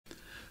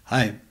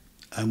Hi,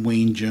 I'm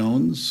Wayne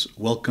Jones.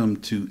 Welcome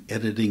to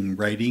Editing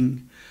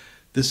Writing.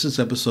 This is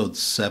episode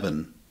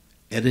 7,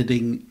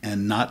 Editing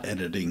and Not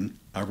Editing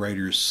a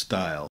Writer's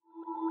Style.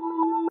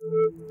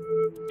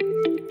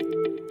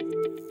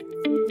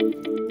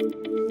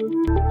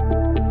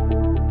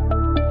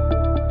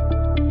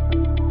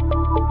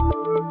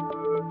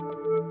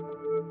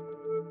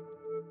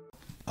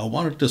 I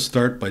wanted to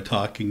start by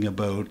talking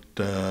about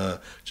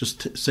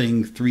just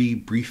saying 3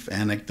 brief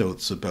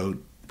anecdotes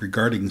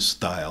regarding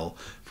style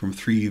from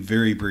 3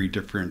 very, very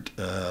different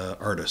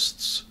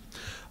artists.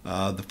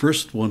 The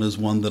first one is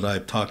one that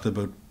I've talked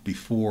about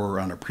before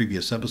on a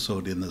previous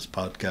episode in this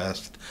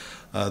podcast,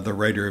 the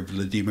writer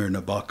Vladimir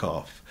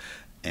Nabokov.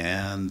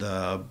 And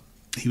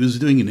he was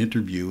doing an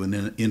interview,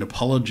 and in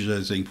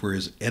apologizing for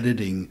his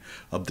editing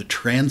of the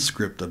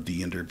transcript of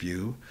the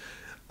interview,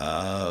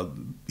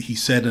 he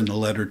said in a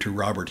letter to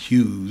Robert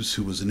Hughes,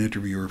 who was an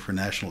interviewer for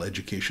National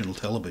Educational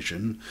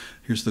Television,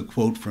 here's the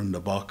quote from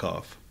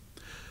Nabokov.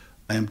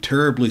 I am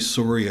terribly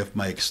sorry if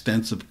my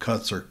extensive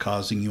cuts are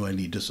causing you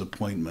any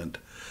disappointment,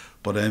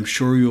 but I am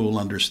sure you will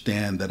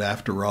understand that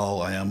after all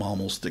I am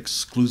almost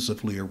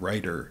exclusively a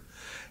writer,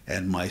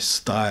 and my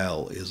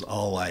style is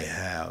all I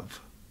have.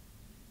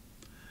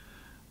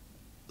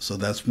 So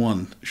that's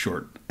one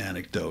short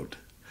anecdote.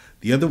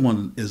 The other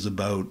one is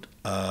about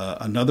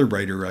another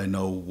writer I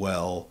know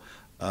well,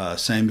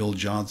 Samuel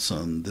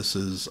Johnson.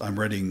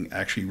 I'm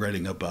actually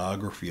writing a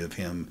biography of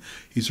him.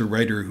 He's a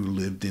writer who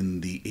lived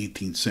in the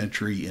 18th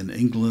century in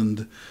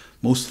England,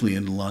 mostly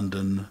in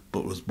London,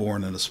 but was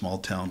born in a small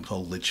town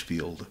called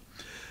Lichfield.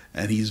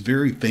 And he's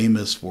very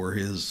famous for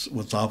his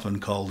what's often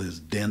called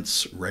his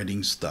dense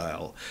writing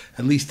style,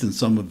 at least in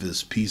some of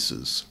his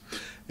pieces.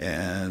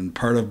 And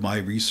part of my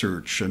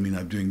research,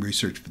 I'm doing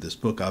research for this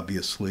book,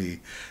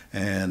 obviously,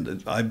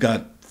 and I've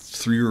got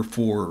 3 or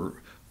 4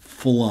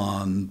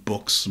 full-on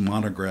books,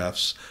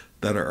 monographs,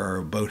 that are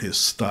about his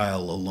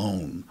style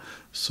alone.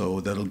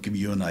 So that'll give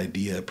you an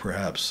idea,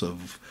 perhaps,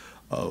 of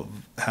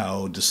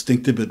how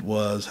distinctive it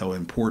was, how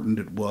important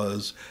it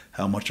was,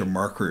 how much a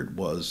marker it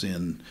was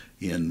in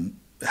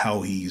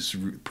how he's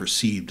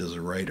perceived as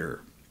a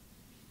writer.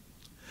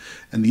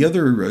 And the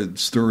other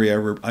story,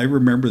 I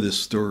remember this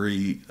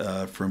story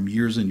from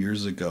years and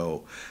years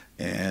ago,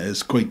 and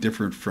it's quite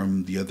different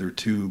from the other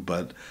 2,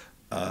 but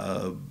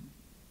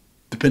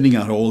depending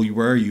on how old you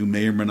are, you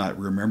may or may not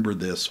remember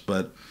this,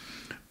 but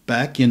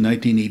back in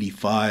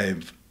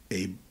 1985,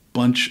 a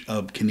bunch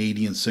of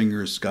Canadian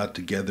singers got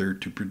together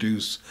to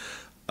produce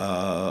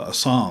a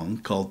song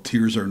called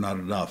Tears Are Not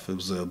Enough. It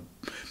was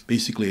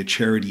basically a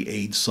charity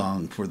aid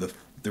song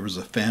there was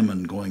a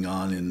famine going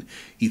on in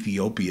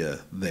Ethiopia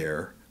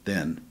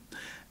then.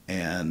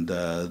 And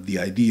the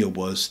idea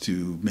was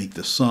to make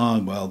the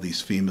song while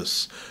these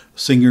famous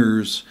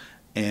singers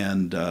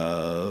and,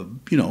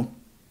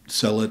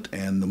 sell it,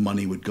 and the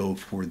money would go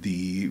for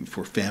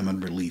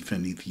famine relief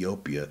in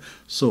Ethiopia.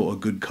 So a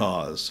good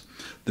cause.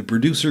 The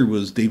producer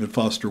was David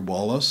Foster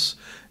Wallace,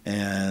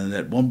 and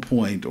at one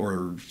point,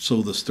 or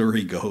so the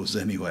story goes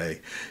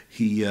anyway,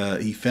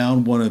 he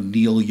found one of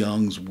Neil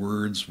Young's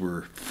words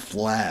were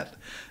flat,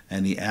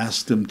 and he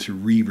asked him to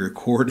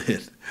re-record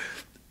it.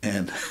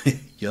 And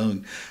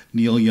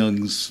Neil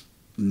Young's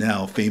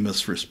now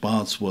famous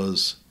response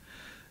was,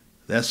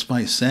 "That's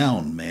my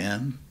sound,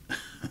 man."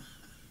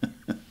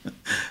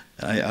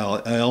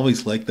 I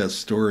always like that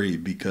story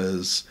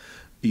because,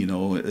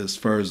 as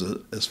far as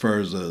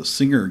a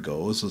singer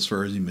goes, as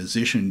far as a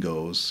musician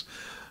goes,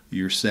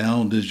 your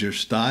sound is your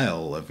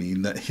style.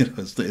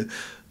 It's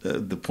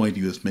the point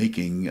he was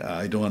making.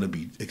 I don't want to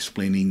be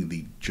explaining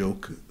the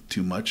joke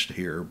too much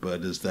here,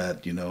 but is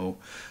that,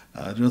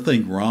 there's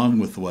nothing wrong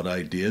with what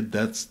I did.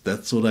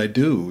 That's what I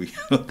do.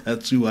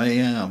 That's who I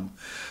am.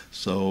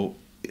 So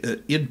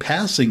in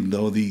passing,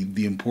 though,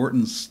 the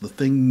importance, the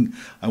thing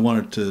I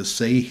wanted to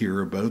say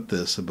here about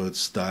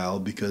style,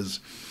 because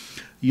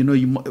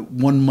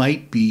one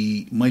might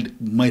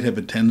have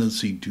a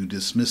tendency to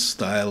dismiss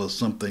style as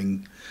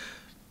something,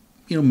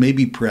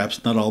 maybe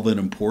perhaps not all that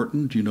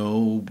important.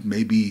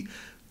 Maybe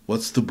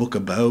what's the book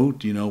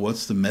about?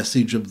 What's the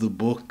message of the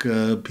book?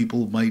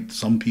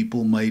 Some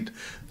people might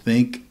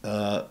think,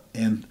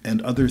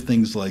 and other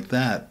things like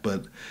that.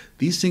 But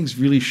these things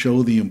really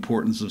show the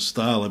importance of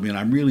style.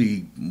 I'm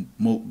really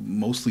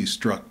mostly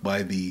struck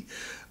by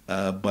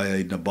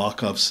by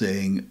Nabokov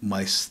saying,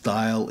 "My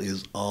style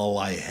is all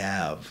I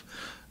have."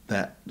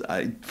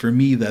 For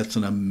me, that's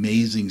an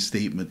amazing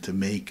statement to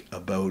make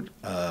about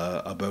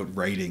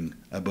writing,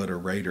 about a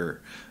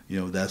writer.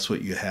 That's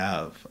what you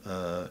have.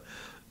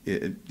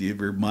 It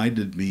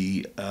reminded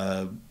me,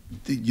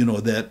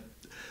 that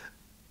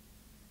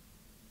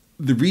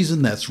the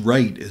reason that's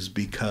right is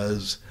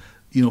because,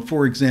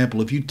 for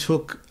example, if you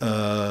took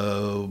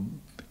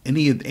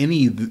any of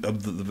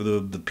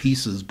the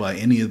pieces by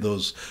any of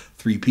those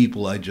 3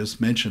 people I just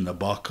mentioned,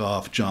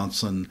 Nabokov,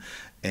 Johnson,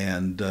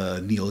 and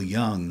Neil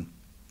Young,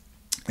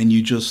 and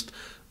you just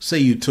say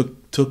you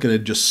took it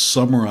and just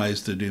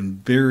summarized it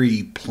in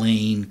very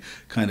plain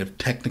kind of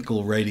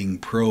technical writing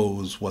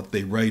prose, what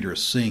they write or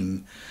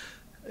sing,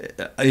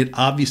 it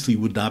obviously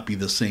would not be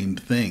the same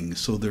thing.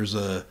 So there's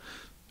a,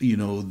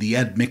 the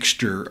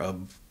admixture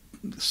of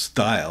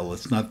style.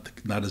 It's not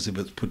as if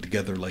it's put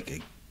together like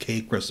a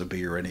cake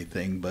recipe or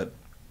anything, but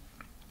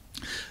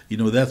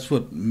that's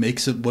what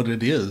makes it what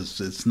it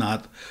is. It's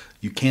not,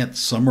 you can't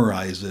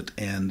summarize it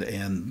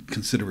and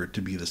consider it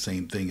to be the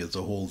same thing. It's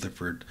a whole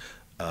different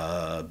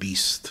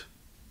beast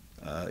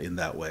in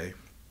that way.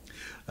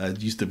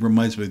 It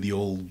reminds me of the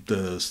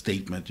old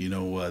statement.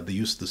 They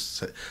used to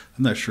say,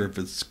 I'm not sure if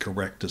it's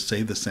correct to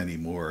say this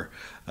anymore.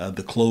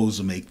 The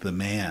clothes make the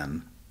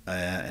man.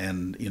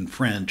 And in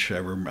French, I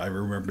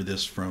remember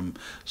this from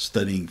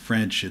studying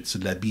French. It's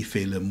l'habit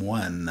fait le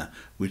moine,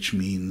 which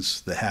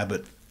means the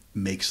habit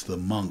makes the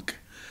monk.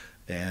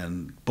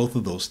 And both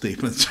of those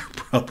statements are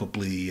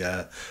probably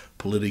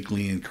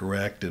politically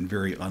incorrect and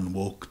very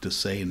unwoke to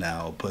say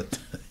now. But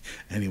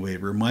anyway,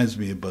 it reminds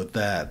me about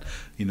that.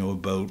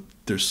 About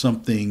there's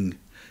something.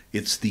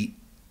 It's the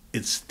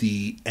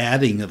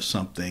adding of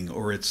something,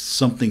 or it's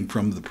something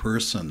from the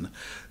person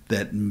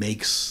that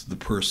makes the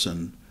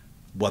person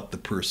what the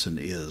person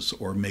is,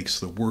 or makes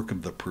the work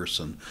of the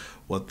person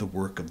what the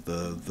work of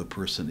the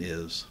person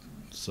is.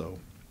 So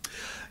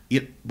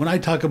when I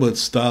talk about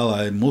style,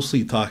 I'm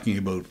mostly talking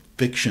about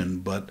fiction,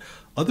 but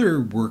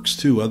other works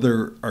too,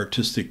 other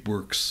artistic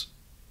works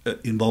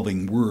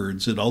involving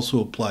words, it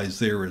also applies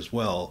there as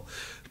well.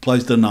 It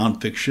applies to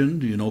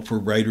nonfiction, for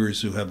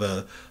writers who have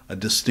a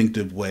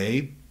distinctive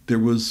way. There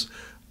was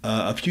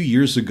a few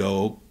years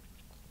ago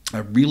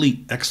a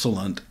really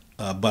excellent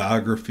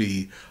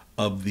biography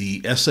of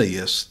the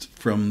essayist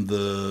from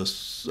the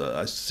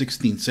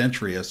 16th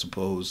century, I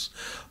suppose,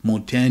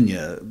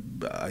 Montaigne.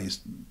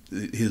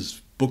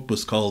 His book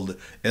was called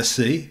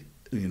Essay,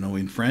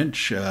 in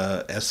French,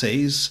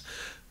 Essays,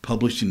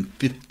 published in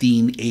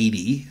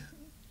 1580.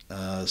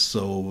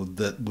 So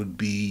that would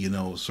be,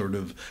 sort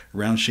of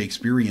around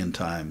Shakespearean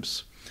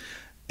times.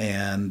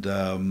 And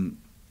a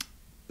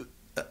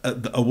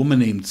woman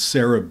named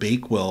Sarah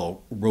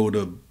Bakewell wrote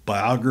a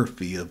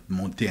biography of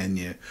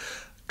Montaigne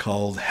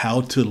called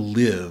How to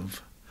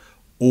Live,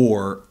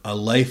 or A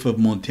Life of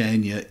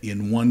Montaigne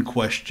in One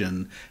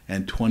Question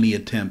and 20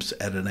 Attempts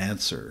at an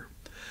Answer.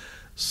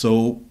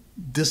 So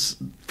this,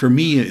 for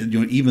me,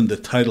 even the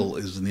title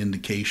is an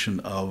indication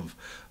of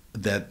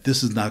that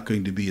this is not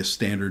going to be a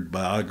standard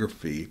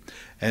biography.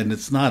 And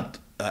it's not,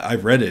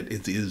 I've read it,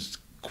 it is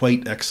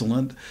quite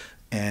excellent.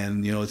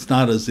 And, it's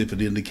not as if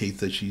it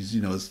indicates that she's,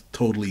 is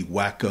totally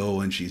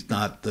wacko, and she's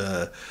not,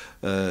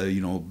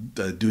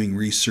 doing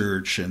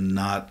research and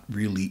not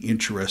really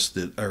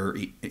interested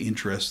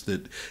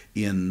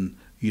in,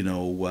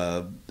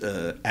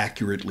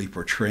 accurately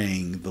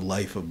portraying the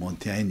life of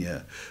Montaigne.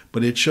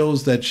 But it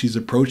shows that she's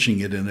approaching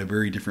it in a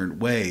very different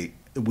way,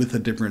 with a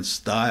different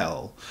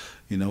style.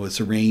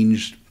 It's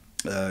arranged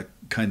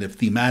kind of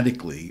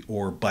thematically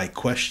or by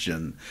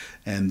question,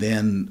 and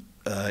then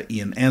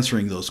in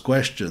answering those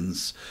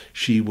questions,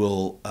 she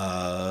will.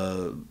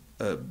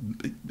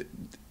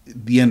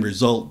 The end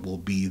result will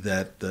be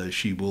that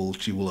she will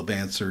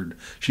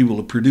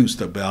have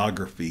produced a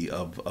biography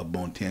of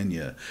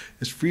Montaigne.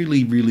 It's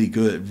really, really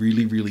good,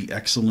 really, really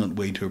excellent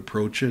way to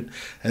approach it,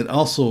 and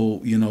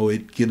also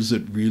it gives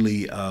it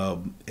really a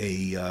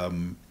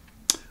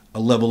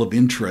level of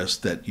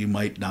interest that you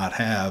might not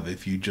have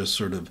if you just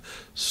sort of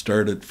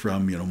started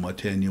from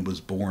Montaigne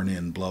was born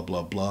in blah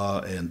blah blah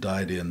and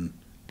died in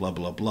blah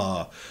blah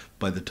blah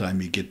by the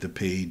time you get to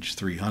page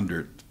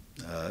 300.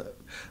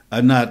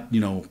 I'm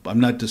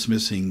not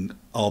dismissing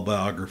all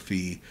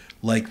biography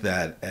like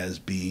that as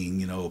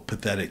being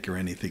pathetic or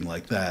anything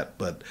like that,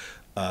 but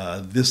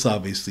this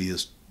obviously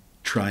is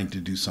trying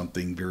to do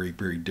something very,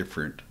 very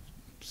different.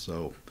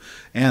 So,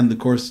 and of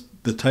course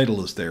the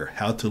title is there,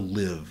 How to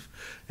Live,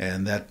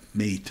 and that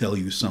may tell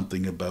you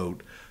something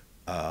about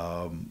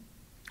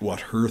what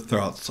her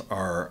thoughts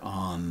are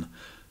on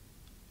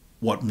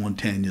what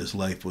Montaigne's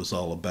life was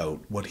all about,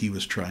 what he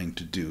was trying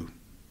to do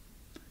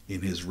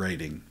in his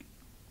writing.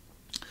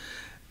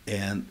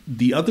 And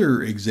the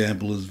other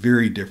example is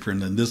very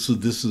different, and this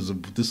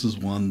is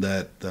one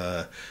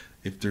that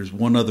if there's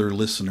one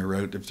listener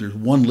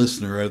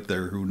out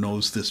there who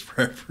knows this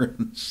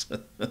reference,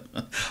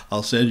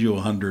 I'll send you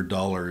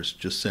 $100.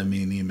 Just send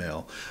me an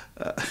email.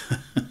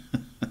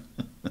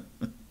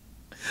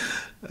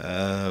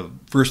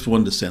 First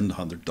one to send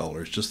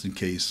 $100, just in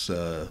case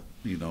there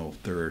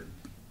are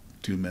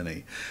too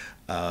many.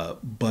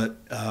 But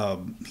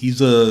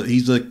he's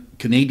a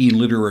Canadian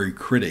literary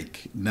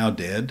critic, now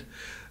dead.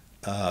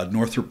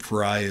 Northrop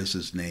Frye is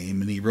his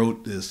name, and he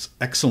wrote this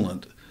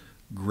excellent,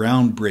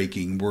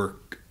 groundbreaking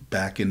work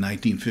back in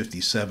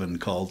 1957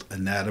 called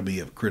Anatomy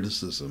of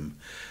Criticism.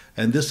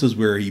 And this is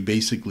where he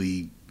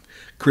basically,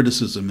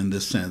 criticism in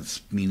this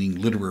sense, meaning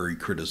literary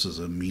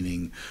criticism,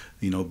 meaning,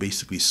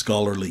 basically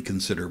scholarly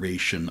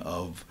consideration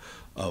of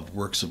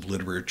works of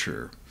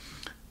literature.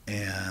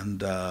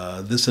 And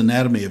this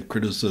Anatomy of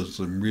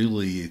Criticism,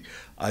 really,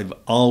 I've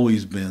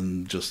always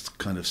been just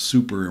kind of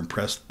super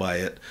impressed by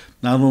it,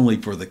 not only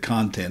for the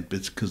content,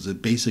 but because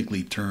it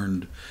basically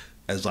turned,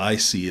 as I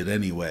see it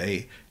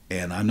anyway,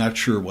 and I'm not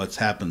sure what's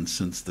happened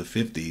since the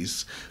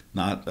 50s,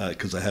 not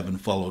because I haven't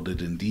followed it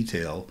in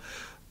detail,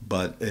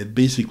 but it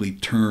basically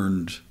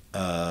turned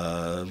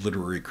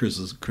literary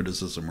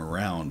criticism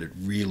around. It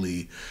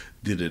really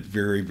did it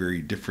very,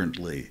 very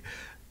differently.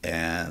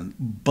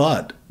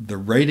 But the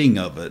writing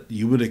of it,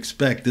 you would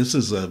expect this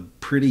is a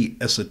pretty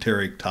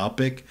esoteric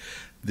topic.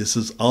 This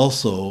is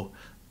also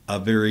a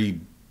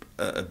very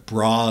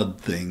broad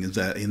thing, is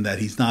that in that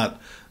he's not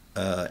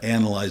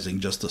analyzing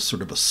just a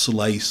sort of a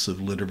slice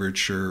of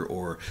literature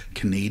or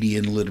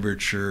Canadian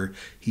literature.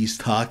 He's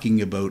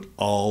talking about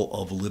all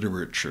of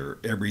literature,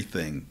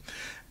 everything.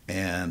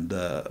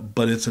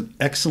 But it's an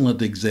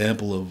excellent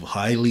example of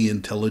highly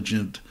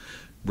intelligent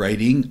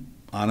writing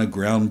on a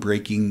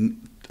groundbreaking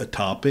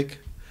topic,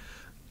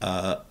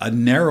 a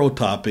narrow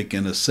topic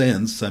in a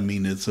sense. I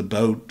mean, it's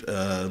about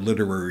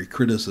literary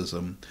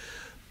criticism,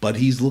 but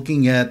he's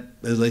looking at,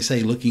 as I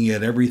say, looking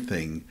at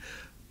everything.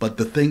 But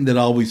the thing that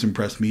always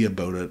impressed me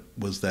about it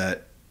was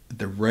that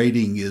the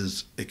writing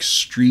is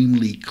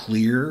extremely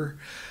clear,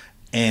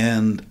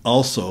 and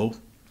also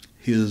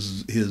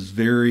his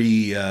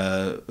very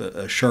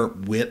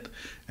sharp wit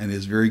and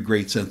his very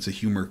great sense of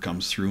humor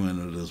comes through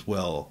in it as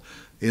well.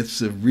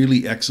 It's a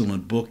really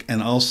excellent book,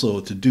 and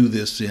also to do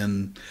this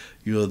in,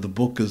 the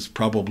book is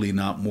probably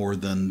not more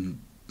than,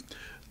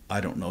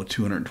 I don't know,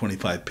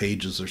 225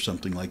 pages or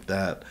something like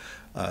that.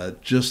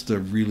 Just a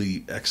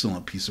really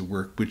excellent piece of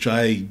work, which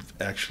I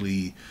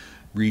actually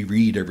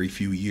reread every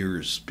few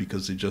years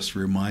because it just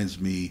reminds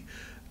me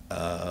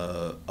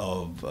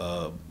of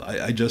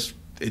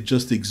it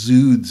just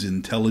exudes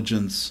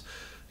intelligence,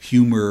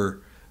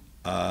 humor,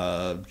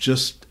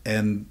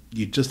 and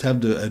you just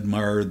have to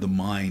admire the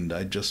mind.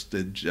 I'm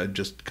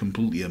just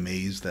completely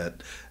amazed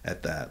at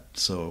that.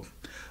 So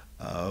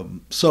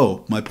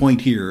my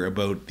point here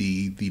about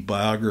the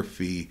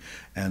biography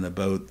and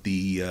about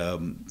the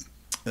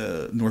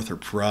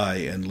Northrop Frye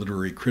and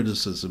literary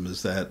criticism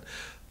is that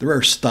there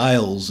are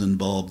styles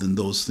involved in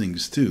those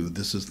things too.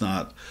 This is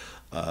not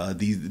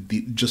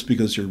just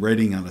because you're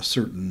writing on a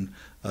certain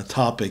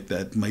topic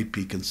that might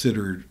be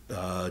considered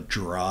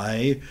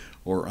dry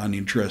or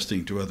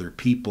uninteresting to other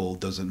people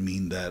doesn't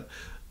mean that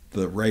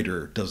the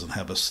writer doesn't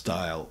have a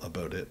style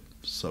about it.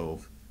 So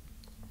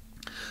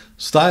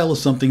style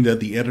is something that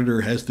the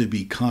editor has to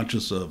be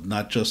conscious of,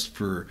 not just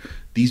for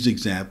these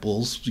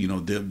examples,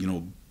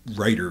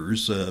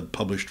 writers,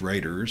 published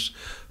writers,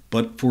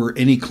 but for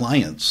any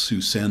clients who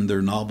send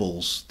their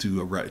novels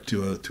to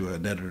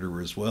an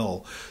editor as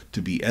well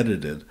to be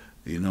edited.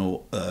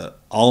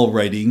 All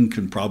writing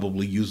can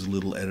probably use a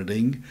little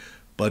editing,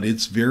 but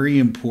it's very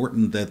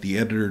important that the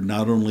editor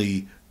not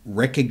only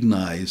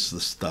recognize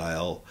the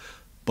style,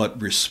 but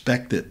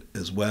respect it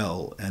as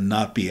well, and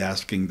not be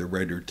asking the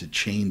writer to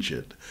change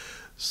it.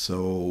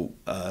 So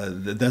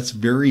that's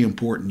very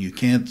important. You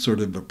can't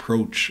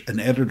an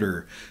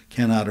editor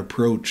cannot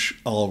approach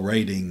all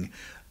writing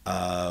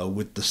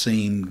with the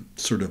same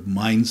sort of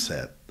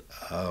mindset,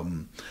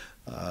 and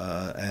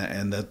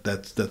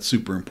that's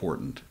super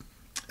important.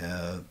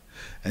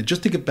 And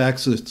just to get back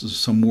to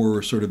some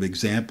more sort of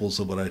examples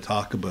of what I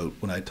talk about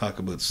when I talk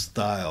about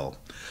style,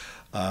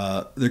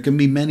 there can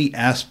be many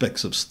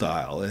aspects of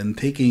style. And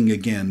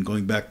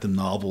going back to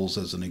novels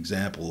as an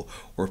example,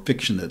 or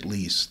fiction at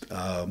least,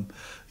 a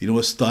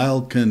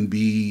style can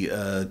be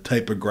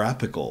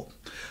typographical.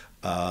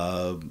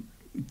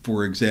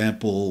 For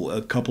example,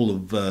 a couple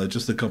of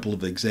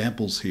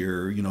examples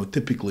here.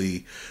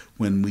 Typically,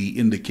 when we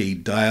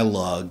indicate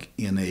dialogue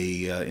in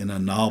a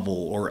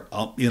novel, or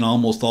in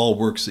almost all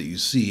works that you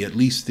see, at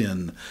least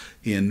in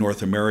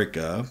North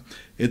America,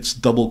 it's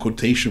double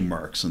quotation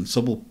marks, and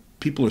some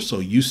people are so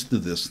used to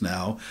this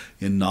now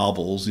in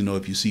novels.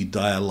 If you see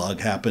dialogue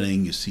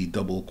happening, you see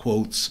double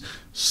quotes,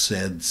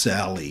 said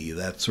Sally,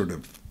 that sort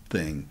of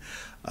thing.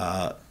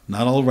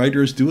 Not all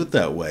writers do it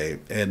that way,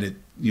 and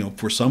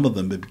for some of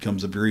them, it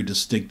becomes a very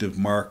distinctive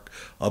mark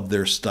of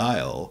their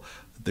style.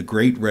 The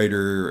great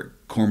writer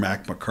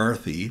Cormac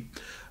McCarthy,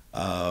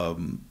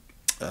 on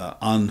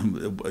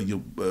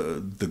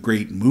the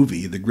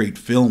great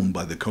film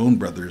by the Coen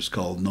brothers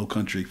called No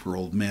Country for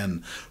Old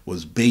Men,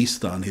 was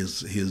based on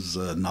his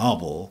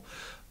novel.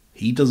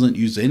 He doesn't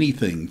use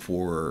anything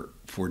for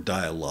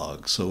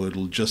dialogue, so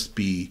it'll just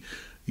be,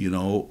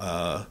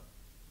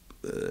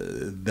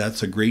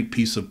 that's a great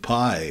piece of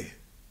pie,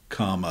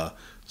 comma,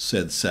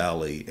 said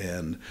Sally,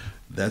 and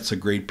that's a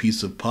great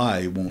piece of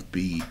pie won't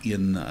be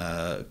in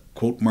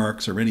quote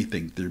marks or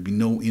anything. There'd be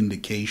no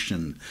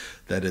indication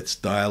that it's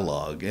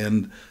dialogue.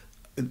 And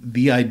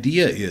the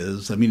idea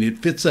is, it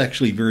fits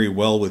actually very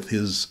well with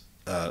his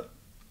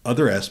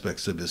other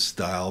aspects of his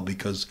style,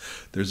 because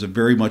there's a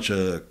very much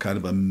a kind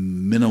of a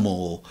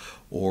minimal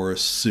or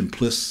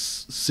simple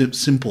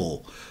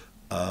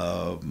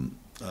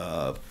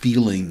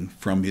feeling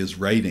from his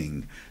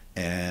writing,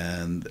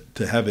 and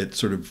to have it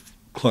sort of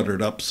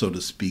cluttered up, so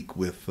to speak,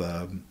 with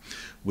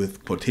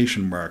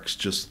quotation marks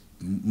just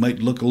might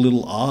look a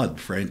little odd,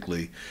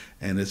 frankly,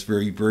 and it's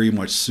very, very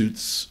much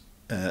suits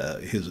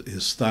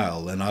his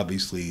style, and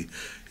obviously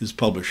his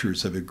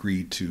publishers have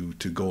agreed to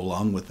go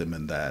along with him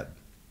in that.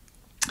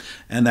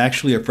 And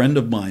actually, a friend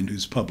of mine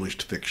who's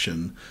published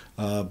fiction,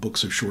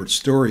 books of short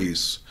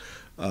stories,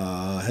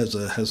 has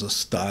a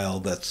style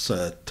that's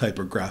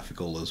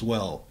typographical as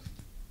well.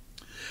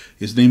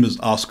 His name is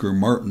Oscar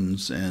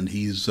Martins, and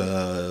his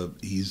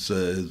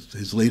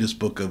latest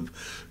book of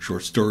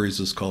short stories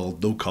is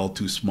called No Call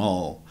Too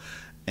Small,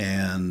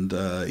 and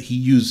he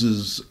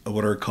uses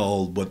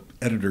what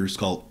editors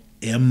call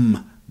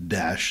M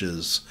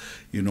dashes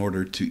in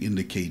order to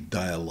indicate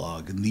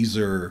dialogue, and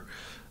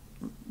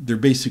they're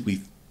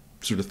basically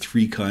sort of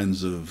three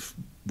kinds of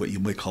what you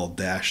might call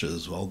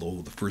dashes,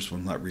 although the first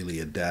one's not really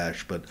a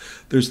dash, but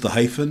there's the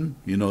hyphen,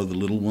 the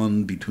little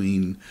one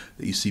that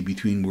you see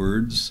between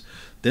words.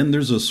 Then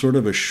there's a sort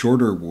of a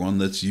shorter one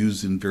that's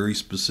used in very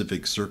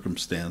specific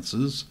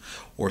circumstances,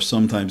 or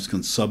sometimes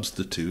can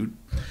substitute.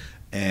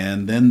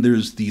 And then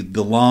there's the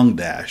long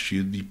dash.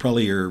 You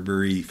probably are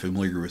very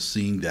familiar with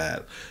seeing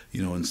that.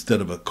 Instead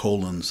of a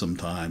colon,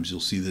 sometimes you'll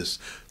see this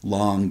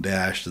long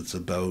dash that's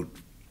about,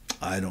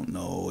 I don't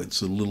know,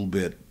 it's a little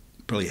bit,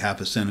 probably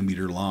half a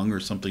centimeter long or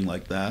something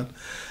like that.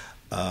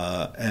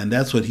 And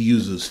that's what he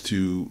uses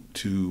to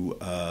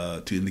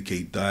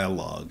indicate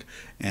dialogue.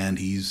 And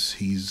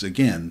he's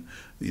again,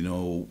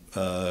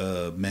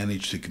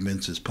 managed to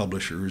convince his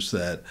publishers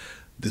that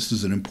this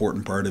is an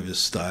important part of his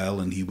style,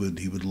 and he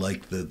would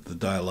like the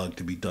dialogue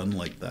to be done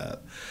like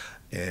that.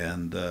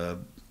 And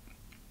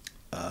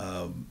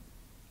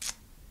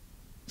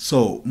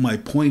so my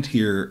point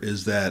here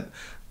is that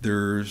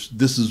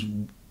this is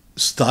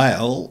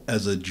style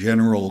as a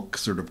general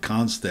sort of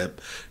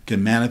concept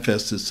can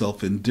manifest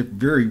itself in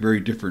very, very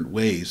different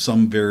ways.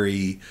 Some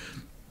very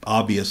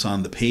obvious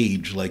on the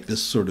page, like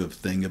this sort of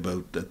thing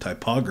about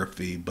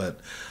typography, but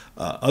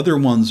other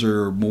ones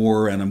are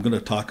more, and I'm going to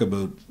talk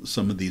about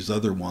some of these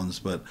other ones,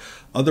 but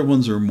other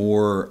ones are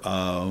more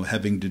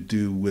having to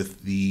do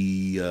with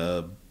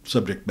the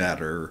subject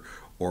matter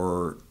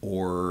or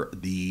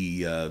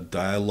the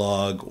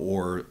dialogue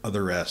or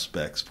other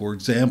aspects. For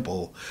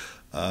example,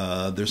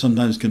 there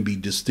sometimes can be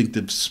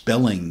distinctive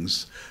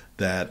spellings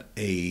that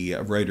a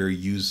writer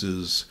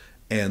uses,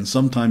 and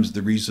sometimes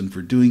the reason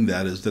for doing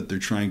that is that they're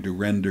trying to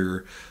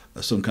render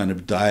some kind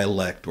of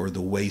dialect or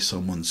the way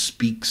someone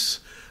speaks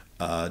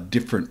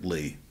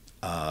differently.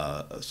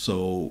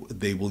 So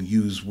they will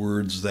use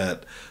words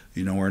that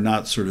are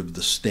not sort of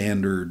the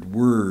standard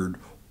word,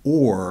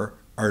 or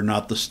are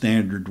not the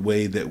standard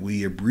way that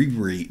we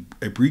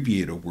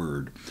abbreviate a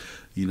word.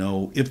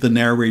 If the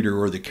narrator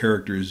or the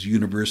characters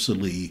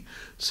universally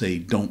say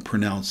don't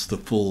pronounce the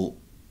full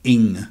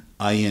ing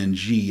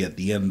at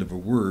the end of a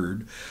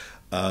word,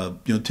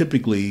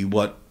 typically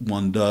what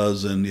one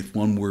does, and if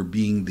one were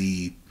being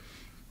the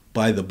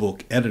by the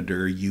book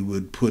editor, you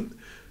would put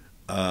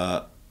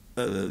an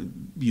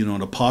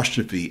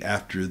apostrophe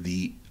after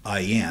the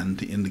in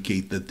to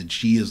indicate that the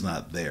G is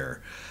not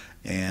there.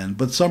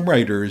 But some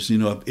writers,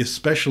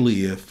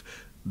 especially if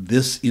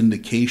this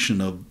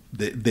indication of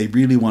they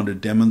really want to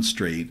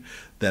demonstrate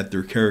that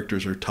their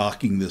characters are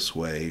talking this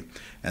way,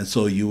 and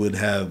so you would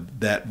have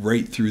that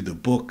right through the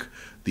book,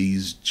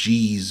 these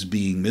G's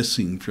being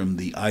missing from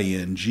the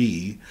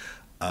ing.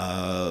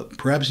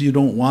 Perhaps you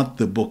don't want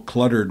the book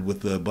cluttered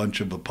with a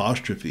bunch of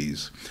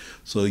apostrophes,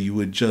 so you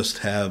would just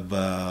have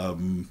I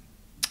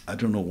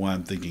don't know why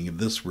I'm thinking of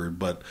this word,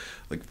 but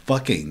like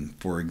fucking,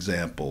 for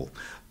example,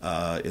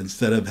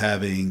 instead of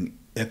having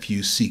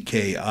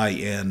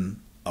fucking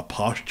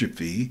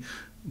apostrophe,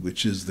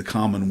 which is the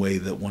common way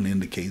that one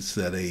indicates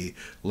that a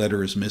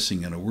letter is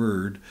missing in a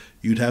word,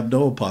 you'd have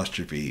no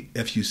apostrophe,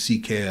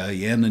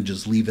 fucking, and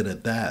just leave it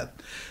at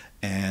that.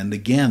 And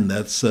again,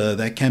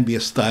 that can be a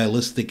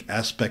stylistic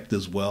aspect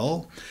as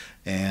well,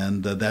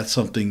 and that's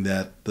something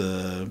that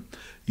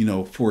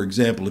for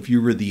example, if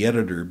you were the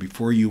editor,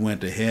 before you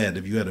went ahead,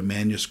 if you had a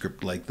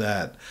manuscript like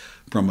that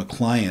from a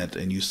client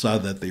and you saw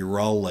that they were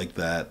all like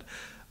that,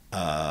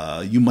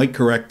 you might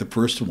correct the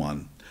first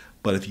one.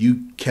 But if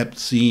you kept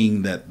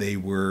seeing that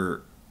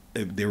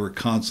if they were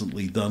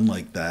constantly done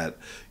like that,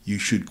 you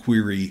should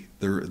query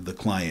the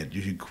client.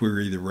 You should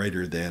query the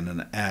writer then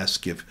and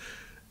ask if,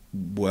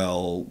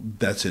 well,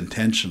 that's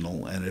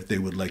intentional, and if they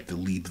would like to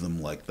leave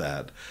them like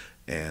that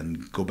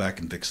and go back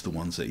and fix the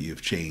ones that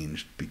you've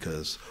changed,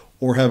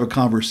 or have a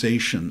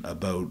conversation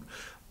about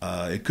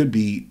it could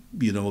be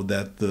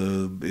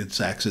that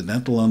it's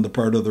accidental on the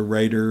part of the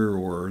writer,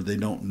 or they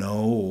don't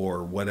know,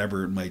 or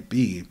whatever it might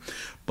be,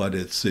 but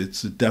it's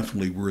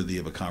definitely worthy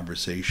of a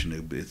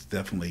conversation. It's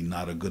definitely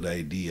not a good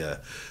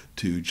idea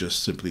to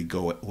just simply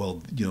go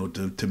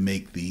to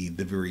make the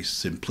very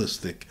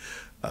simplistic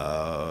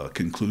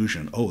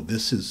conclusion. Oh,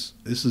 this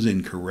is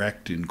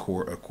incorrect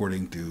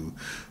according to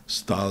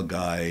style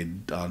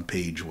guide on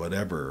page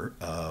whatever.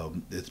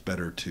 It's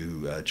better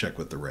to check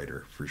with the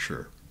writer for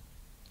sure.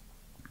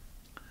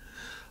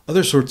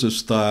 Other sorts of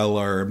style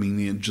are,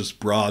 in just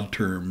broad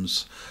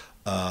terms,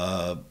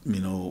 what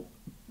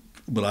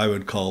I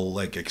would call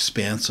like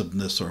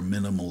expansiveness or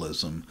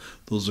minimalism.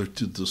 Those are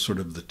the sort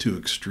of the two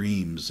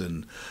extremes.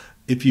 And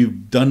if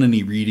you've done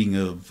any reading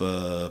of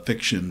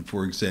fiction,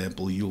 for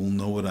example, you'll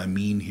know what I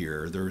mean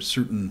here. There are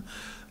certain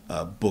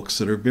books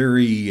that are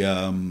very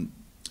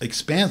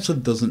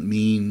expansive. Doesn't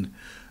mean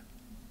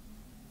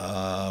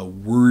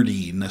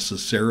wordy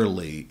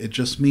necessarily. It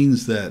just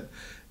means that,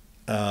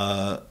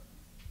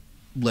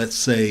 let's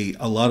say,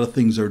 a lot of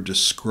things are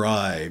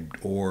described,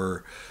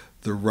 or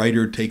the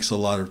writer takes a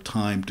lot of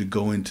time to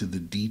go into the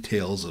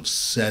details of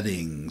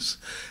settings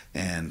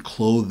and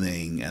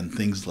clothing and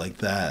things like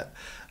that.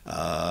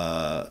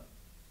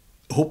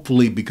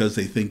 Hopefully, because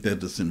they think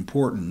that it's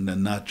important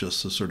and not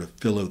just to sort of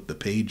fill out the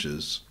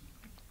pages.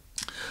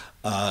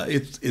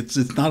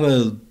 It's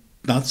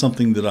not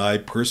something that I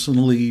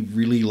personally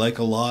really like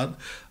a lot.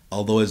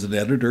 Although as an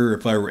editor,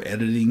 if I were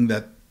editing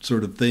that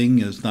sort of thing,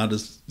 it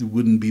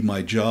wouldn't be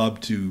my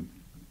job to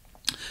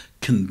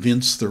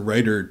convince the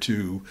writer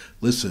to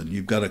listen.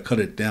 You've got to cut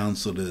it down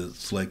so that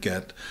it's like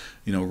at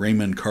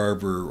Raymond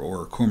Carver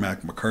or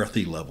Cormac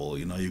McCarthy level.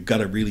 You've got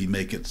to really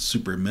make it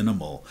super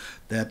minimal.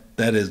 That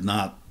is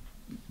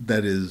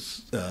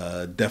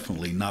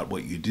definitely not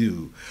what you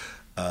do.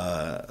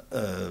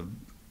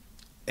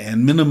 And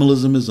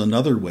minimalism is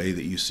another way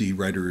that you see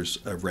writers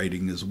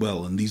writing as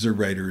well. And these are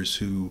writers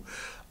who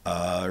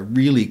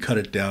really cut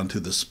it down to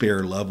the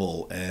spare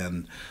level,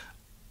 and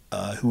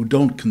who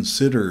don't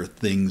consider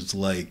things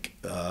like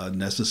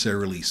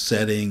necessarily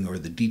setting, or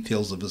the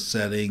details of a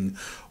setting,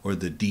 or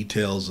the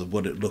details of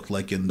what it looked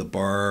like in the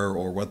bar,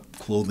 or what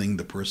clothing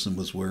the person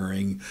was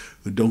wearing,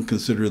 who don't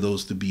consider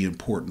those to be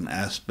important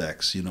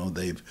aspects.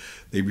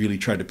 They really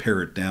try to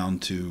pare it down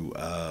to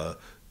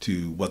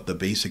what the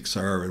basics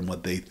are and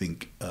what they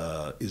think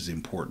is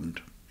important.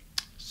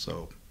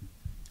 So,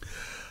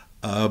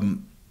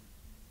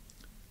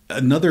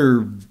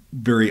 another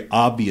very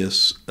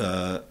obvious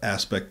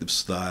aspect of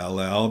style,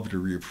 I already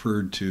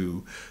referred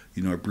to,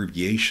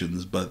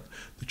 abbreviations, but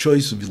the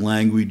choice of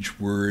language,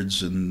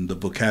 words, and the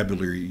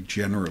vocabulary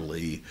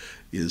generally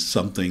is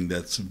something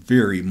that's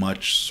very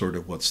much sort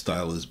of what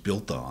style is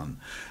built on.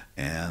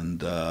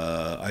 And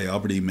I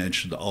already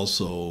mentioned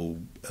also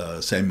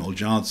Samuel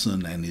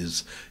Johnson and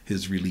his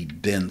really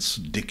dense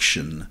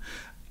diction.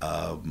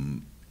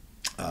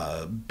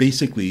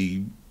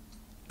 Basically,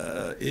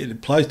 it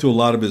applies to a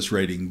lot of his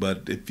writing,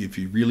 but if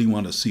you really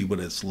want to see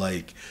what it's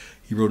like,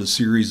 he wrote a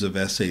series of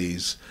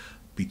essays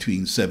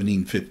between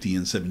 1750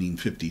 and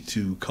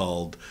 1752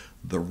 called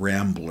The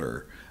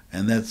Rambler.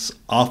 And that's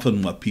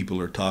often what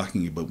people are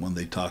talking about when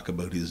they talk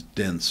about his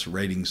dense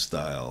writing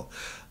style.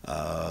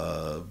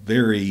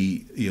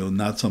 Very,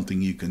 not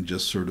something you can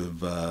just sort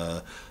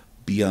of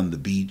be on the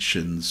beach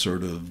and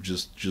sort of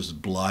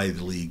just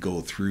blithely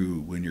go through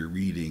when you're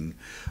reading.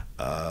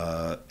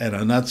 And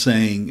I'm not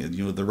saying,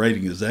 the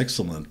writing is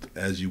excellent,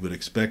 as you would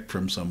expect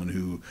from someone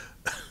who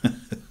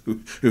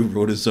who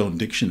wrote his own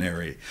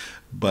dictionary,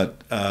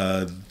 but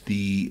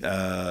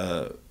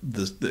it's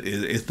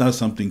not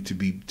something to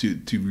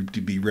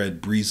be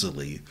read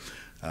breezily.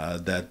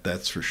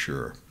 That's for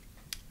sure.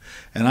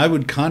 And I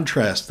would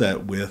contrast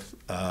that with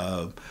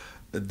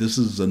this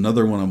is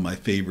another one of my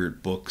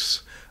favorite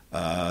books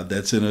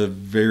that's in a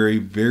very,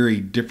 very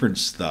different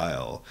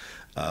style.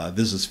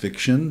 This is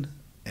fiction,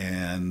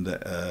 and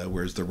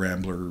whereas The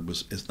Rambler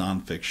is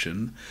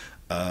nonfiction.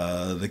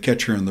 The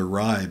Catcher in the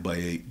Rye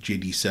by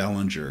J.D.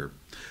 Salinger.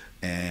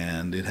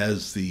 And it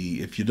has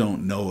if you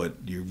don't know it,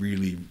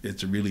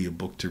 it's really a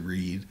book to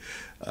read.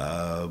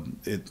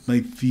 It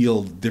might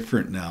feel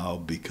different now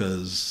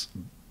because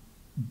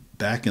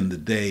back in the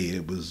day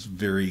it was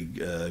very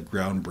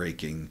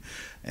groundbreaking,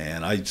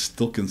 and I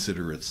still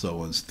consider it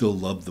so, and still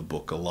love the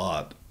book a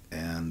lot.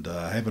 And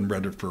I haven't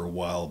read it for a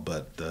while,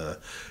 but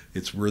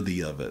it's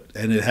worthy of it.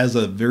 And it has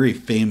a very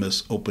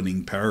famous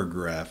opening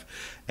paragraph.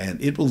 And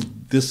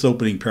this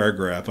opening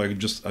paragraph, I'm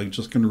just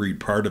going to read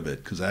part of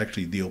it, because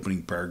actually the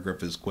opening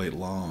paragraph is quite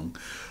long.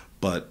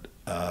 But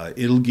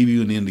it'll give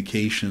you an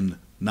indication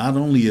not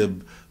only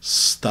of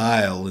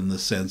style in the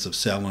sense of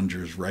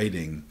Salinger's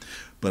writing,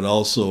 but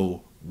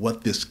also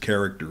what this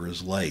character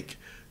is like,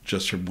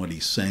 just from what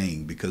he's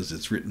saying, because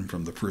it's written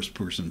from the first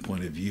person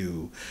point of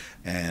view,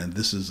 and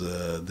this is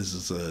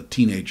a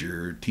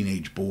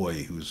teenage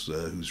boy who's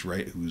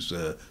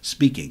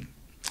speaking.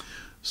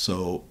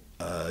 So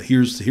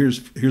here's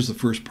the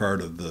first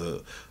part of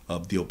the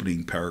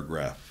opening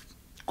paragraph.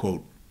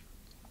 Quote: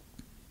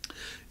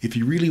 "If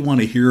you really want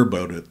to hear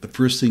about it, the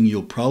first thing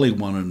you'll probably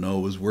want to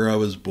know is where I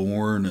was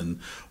born, and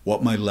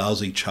what my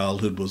lousy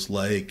childhood was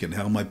like, and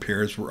how my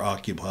parents were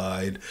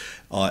occupied,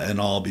 and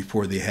all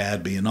before they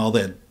had me, and all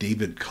that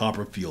David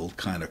Copperfield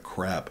kind of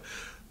crap.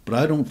 But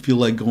I don't feel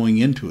like going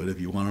into it,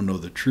 if you want to know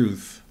the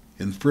truth.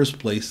 In the first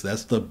place, that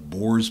stuff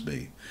bores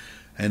me.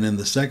 And in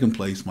the second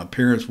place, my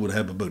parents would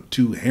have about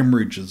 2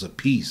 hemorrhages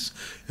apiece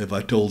if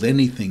I told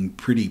anything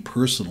pretty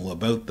personal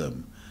about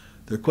them.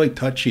 They're quite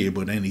touchy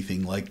about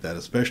anything like that,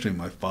 especially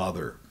my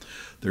father.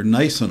 They're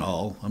nice and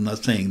all, I'm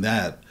not saying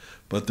that,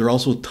 but they're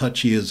also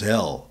touchy as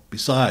hell.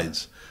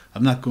 Besides,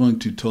 I'm not going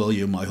to tell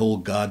you my whole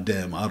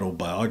goddamn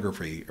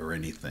autobiography or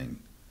anything."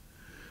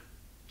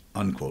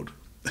 Unquote.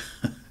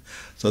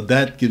 So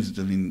that gives,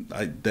 I mean,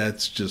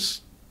 that's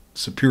just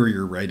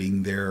superior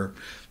writing there.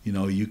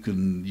 You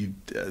can,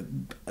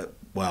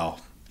 wow,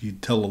 you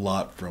tell a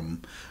lot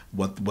from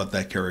what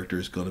that character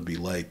is going to be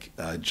like,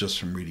 just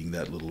from reading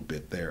that little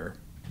bit there.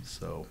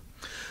 So,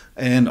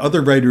 and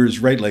other writers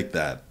write like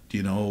that.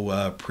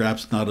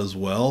 Perhaps not as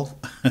well.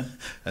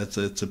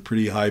 It's a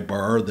pretty high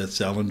bar that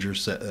Salinger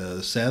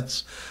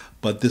sets,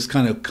 but this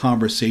kind of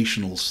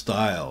conversational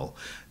style,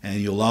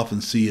 and you'll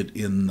often see it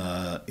in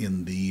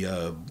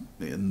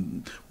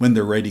when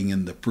they're writing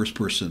in the first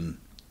person,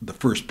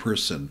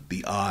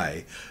 the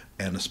I,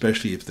 and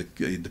especially if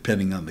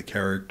depending on the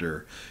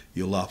character,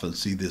 you'll often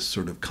see this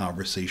sort of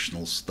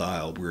conversational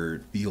style where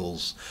it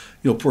feels,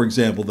 for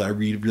example,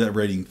 that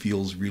writing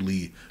feels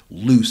really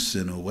loose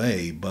in a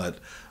way, but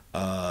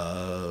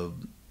uh,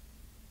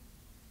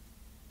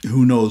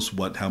 who knows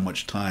how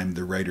much time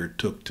the writer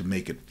took to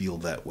make it feel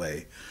that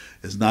way.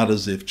 It's not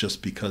as if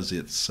just because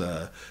it's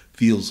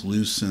feels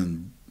loose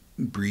and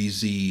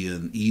breezy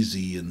and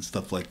easy and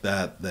stuff like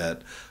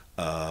that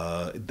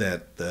a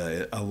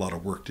lot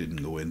of work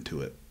didn't go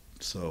into it.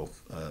 So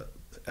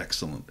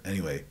excellent.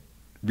 Anyway,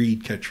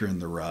 read Catcher in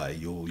the Rye.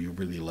 You'll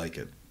really like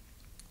it.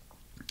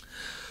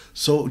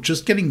 So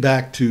just getting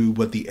back to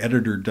what the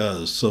editor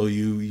does. So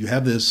you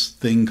have this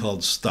thing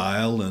called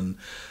style, and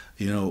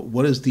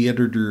what does the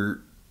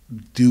editor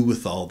do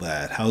with all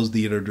that? How's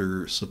the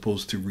editor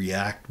supposed to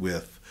react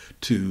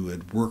to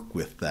and work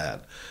with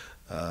that?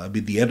 I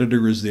mean, the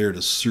editor is there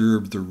to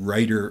serve the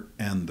writer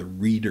and the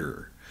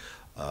reader.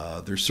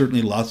 There's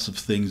certainly lots of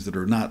things that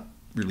are not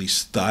really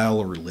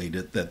style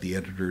related that the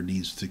editor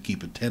needs to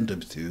keep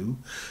attentive to.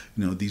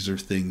 These are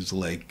things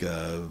like,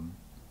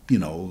 you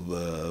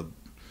know,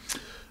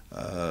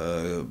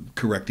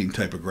 correcting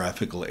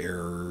typographical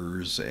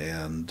errors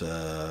and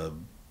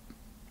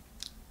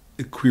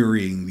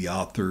querying the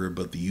author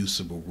about the use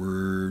of a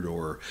word,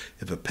 or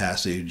if a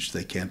passage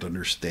they can't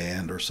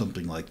understand or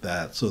something like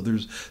that. So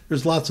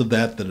there's lots of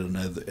that an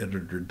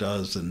editor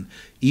does, and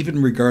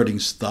even regarding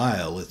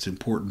style, it's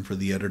important for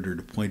the editor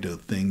to point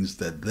out things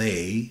that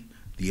the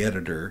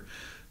editor,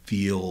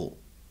 feel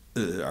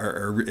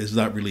is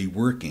not really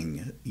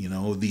working.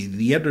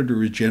 The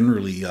editor is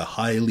generally a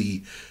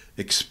highly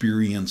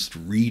experienced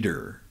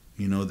reader.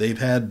 They've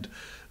had,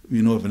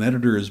 if an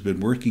editor has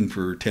been working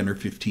for 10 or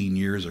 15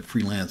 years, a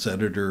freelance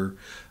editor,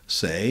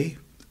 say,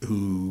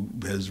 who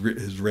has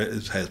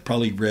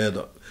probably read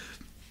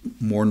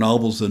more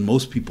novels than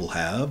most people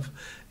have,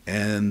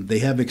 and they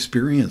have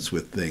experience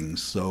with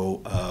things.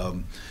 So,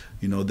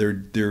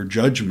 their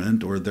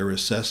judgment or their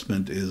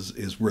assessment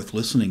is worth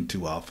listening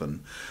to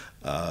often,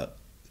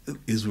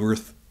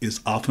 is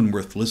often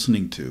worth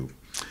listening to.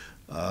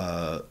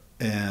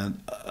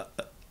 And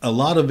a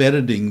lot of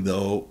editing,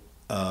 though,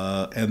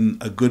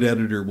 and a good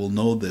editor will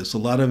know this, a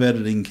lot of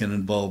editing can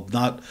involve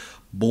not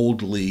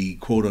boldly,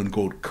 quote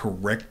unquote,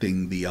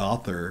 correcting the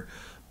author,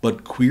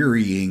 but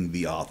querying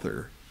the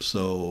author.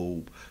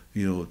 So,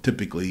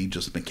 typically,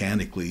 just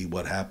mechanically,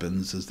 what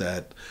happens is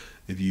that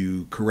if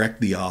you correct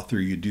the author,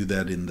 you do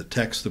that in the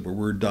text of a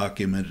Word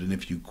document, and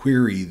if you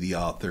query the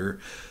author,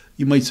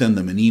 you might send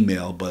them an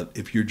email. But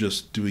if you're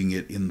just doing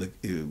it in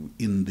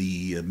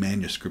the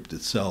manuscript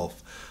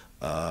itself,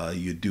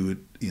 you do it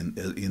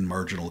in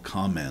marginal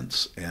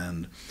comments.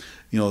 And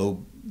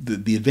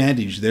the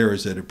advantage there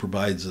is that it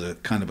provides a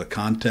kind of a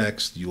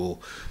context.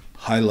 You'll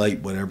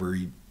highlight whatever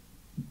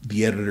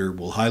the editor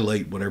will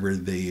highlight whatever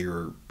they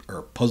are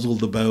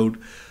puzzled about.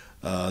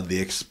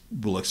 They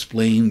will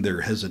explain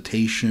their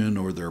hesitation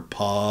or their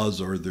pause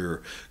or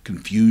their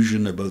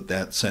confusion about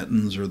that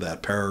sentence or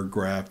that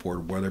paragraph or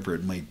whatever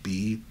it might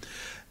be.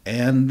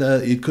 And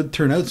it could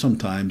turn out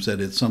sometimes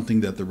that it's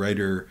something that the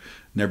writer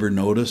never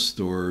noticed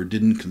or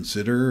didn't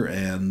consider,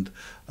 and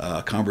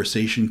a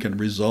conversation can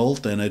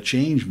result, and a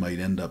change might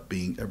end up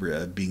being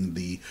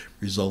the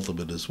result of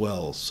it as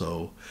well.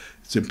 So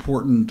it's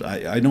important.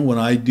 I know when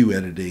I do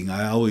editing,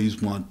 I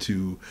always want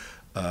to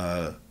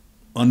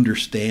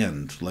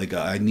understand. Like,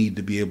 I need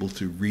to be able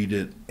to read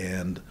it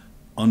and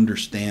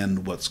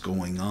understand what's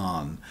going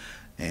on,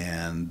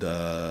 and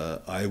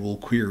I will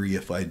query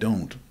if I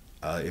don't.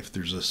 If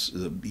there's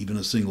even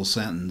a single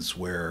sentence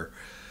where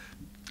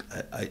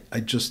I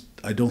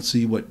don't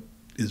see what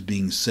is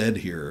being said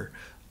here.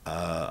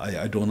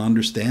 I don't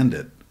understand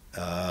it.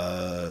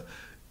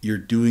 You're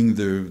doing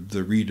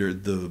the reader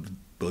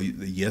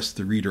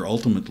the reader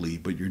ultimately,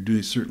 but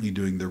you're certainly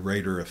doing the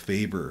writer a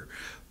favor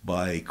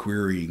by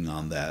querying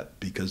on that,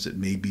 because it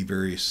may be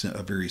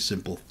a very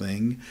simple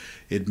thing.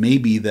 It may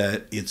be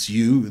that it's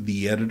you,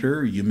 the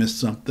editor, you missed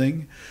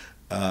something,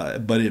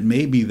 but it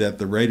may be that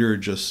the writer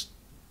just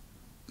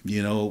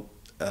didn't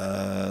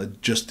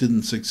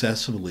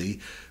successfully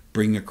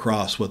bring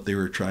across what they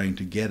were trying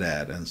to get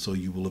at, and so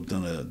you will have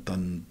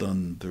done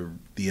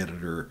the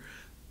editor,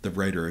 the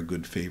writer, a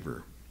good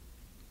favor.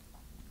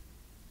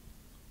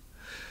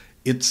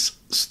 Its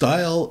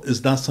style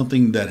is not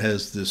something that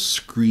has this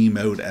scream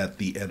out at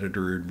the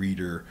editor and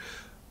reader,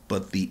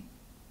 but the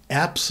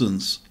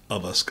absence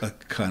of a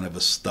kind of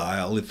a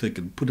style, if I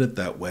can put it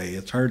that way.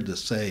 It's hard to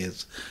say.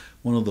 It's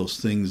one of those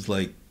things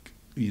like,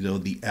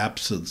 the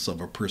absence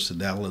of a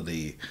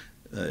personality.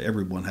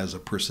 Everyone has a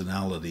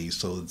personality,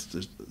 so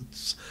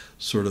it's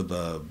sort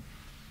of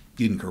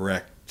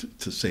incorrect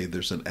to say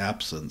there's an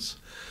absence.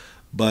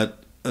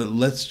 But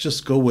let's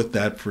just go with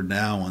that for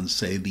now and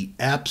say the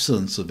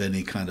absence of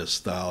any kind of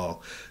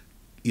style,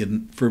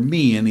 for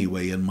me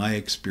anyway, in my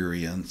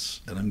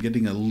experience, and I'm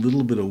getting a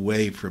little bit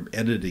away from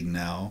editing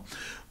now,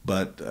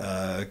 but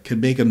can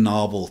make a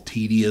novel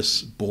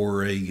tedious,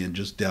 boring, and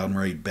just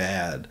downright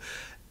bad.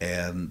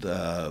 And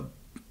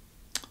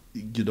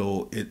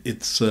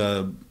it's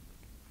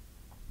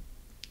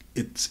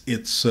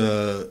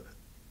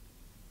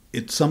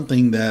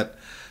something that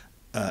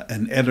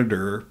an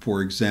editor,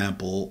 for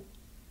example,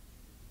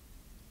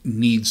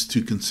 needs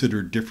to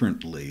consider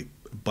differently.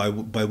 By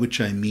which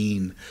I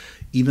mean,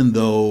 even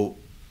though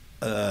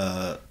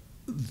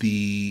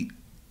the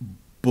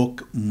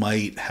book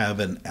might have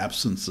an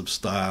absence of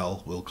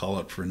style, we'll call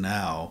it for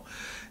now,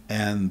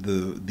 and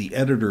the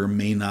editor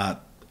may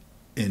not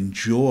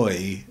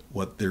enjoy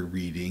what they're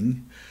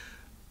reading,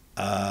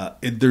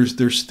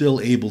 they're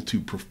still able to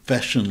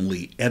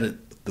professionally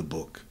edit the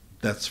book.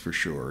 That's for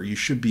sure. You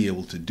should be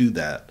able to do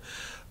that,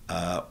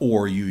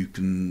 or you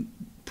can,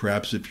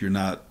 perhaps if you're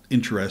not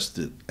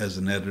interested as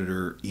an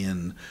editor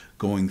in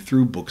going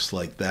through books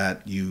like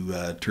that, you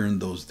turn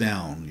those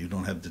down. You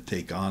don't have to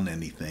take on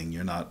anything.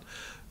 You're not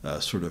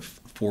sort of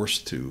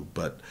forced to.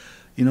 But,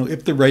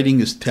 if the writing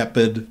is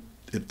tepid,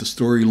 if the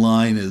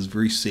storyline is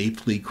very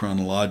safely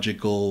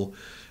chronological,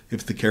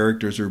 if the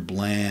characters are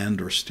bland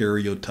or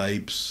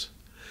stereotypes,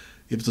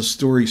 if the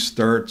story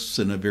starts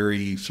in a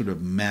very sort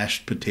of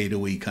mashed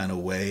potato-y kind of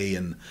way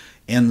and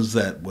ends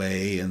that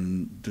way,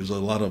 and there's a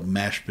lot of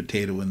mashed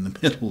potato in the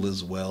middle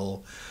as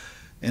well,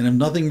 and if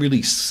nothing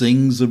really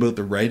sings about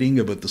the writing,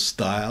 about the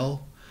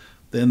style,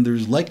 then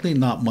there's likely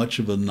not much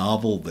of a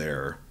novel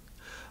there.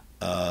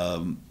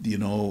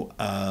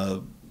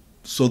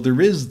 So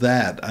there is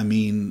that.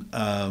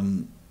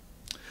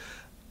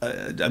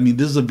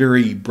 This is a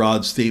very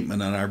broad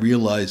statement, and I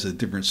realize that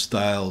different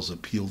styles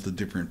appeal to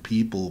different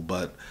people,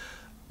 but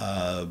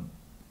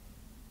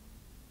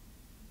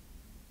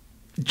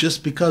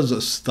just because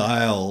a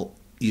style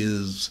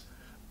is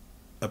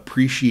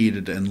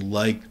appreciated and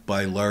liked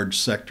by large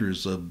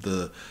sectors of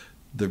the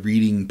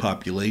reading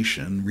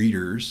population,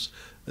 readers,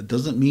 it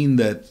doesn't mean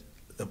that,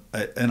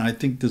 and I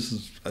think this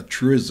is a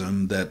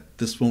truism, that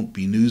this won't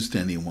be news to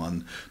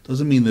anyone.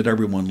 Doesn't mean that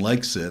everyone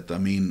likes it.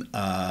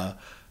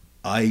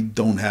 I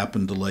don't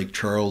happen to like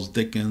Charles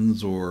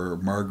Dickens or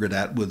Margaret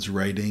Atwood's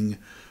writing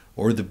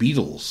or the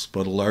Beatles,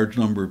 but a large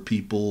number of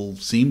people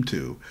seem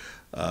to.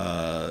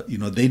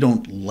 They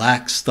don't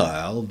lack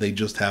style. They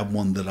just have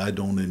one that I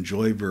don't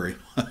enjoy very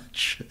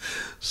much.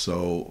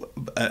 So,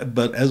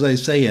 but as I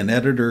say, an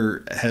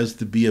editor has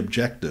to be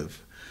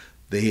objective.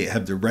 They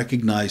have to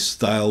recognize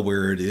style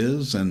where it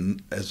is,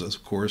 and as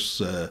of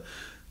course,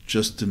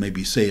 just to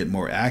maybe say it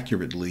more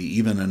accurately,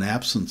 even an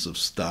absence of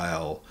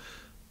style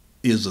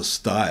is a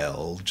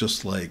style,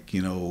 just like,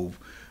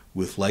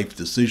 with life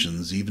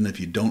decisions. Even if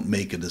you don't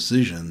make a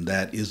decision,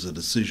 that is a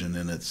decision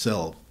in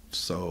itself.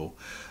 So,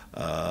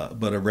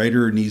 but a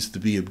writer needs to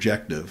be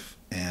objective,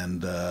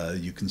 and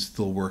you can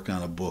still work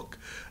on a book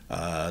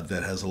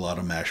that has a lot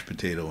of mashed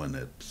potato in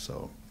it.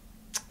 So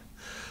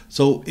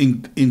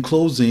in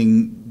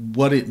closing,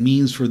 what it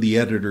means for the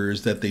editor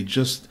is that they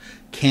just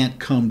can't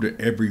come to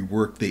every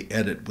work they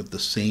edit with the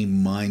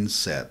same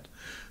mindset.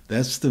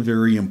 That's the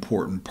very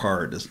important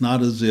part. It's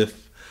not as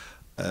if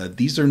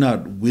these are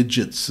not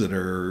widgets that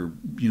are,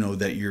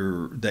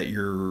 that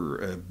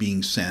you're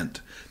being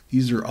sent.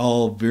 These are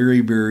all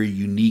very, very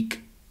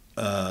unique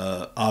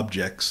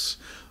objects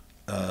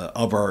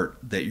of art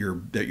that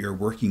you're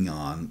working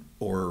on,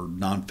 or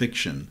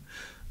nonfiction,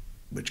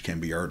 which can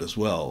be art as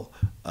well.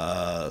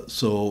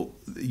 So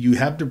you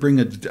have to bring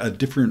a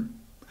different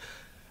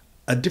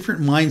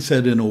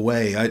mindset in a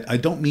way. I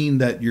don't mean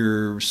that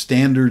your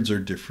standards are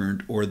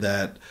different, or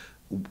that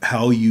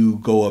how you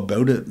go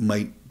about it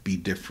might be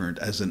different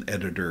as an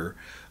editor,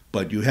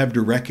 but you have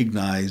to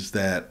recognize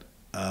that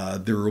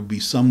there will be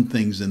some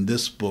things in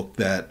this book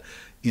that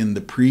in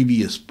the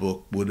previous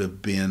book would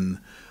have been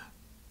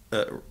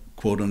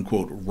quote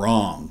unquote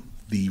wrong.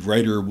 The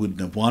writer wouldn't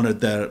have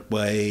wanted that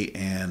way,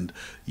 and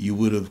you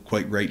would have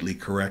quite rightly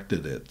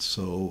corrected it.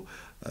 So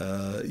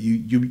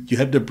you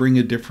have to bring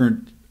a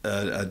different.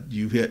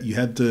 You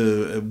have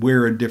to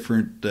wear a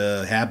different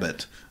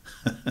habit,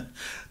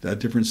 a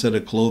different set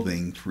of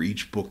clothing for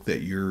each book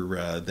that you're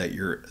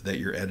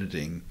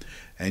editing,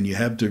 and you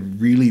have to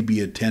really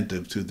be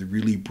attentive to the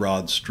really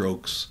broad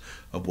strokes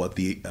of what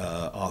the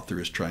author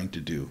is trying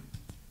to do.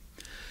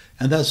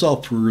 And that's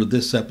all for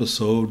this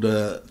episode.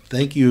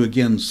 Thank you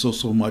again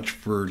so much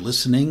for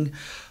listening.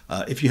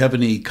 If you have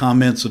any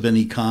comments of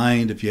any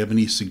kind, if you have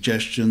any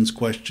suggestions,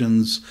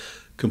 questions,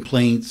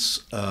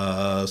 complaints,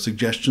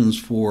 suggestions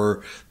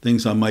for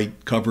things I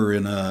might cover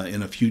in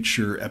a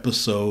future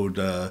episode,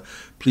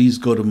 please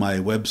go to my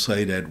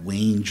website at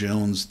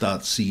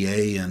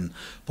waynejones.ca and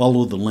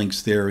follow the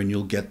links there, and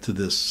you'll get to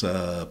this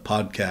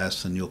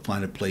podcast, and you'll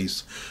find a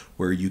place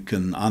where you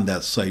can, on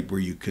that site, where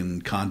you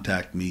can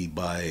contact me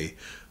by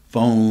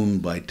phone,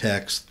 by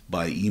text,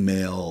 by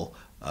email,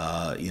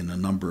 in a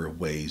number of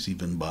ways,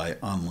 even by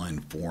online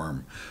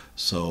form.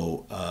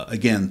 So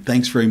again,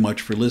 thanks very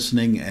much for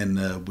listening,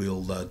 and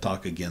we'll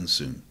talk again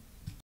soon.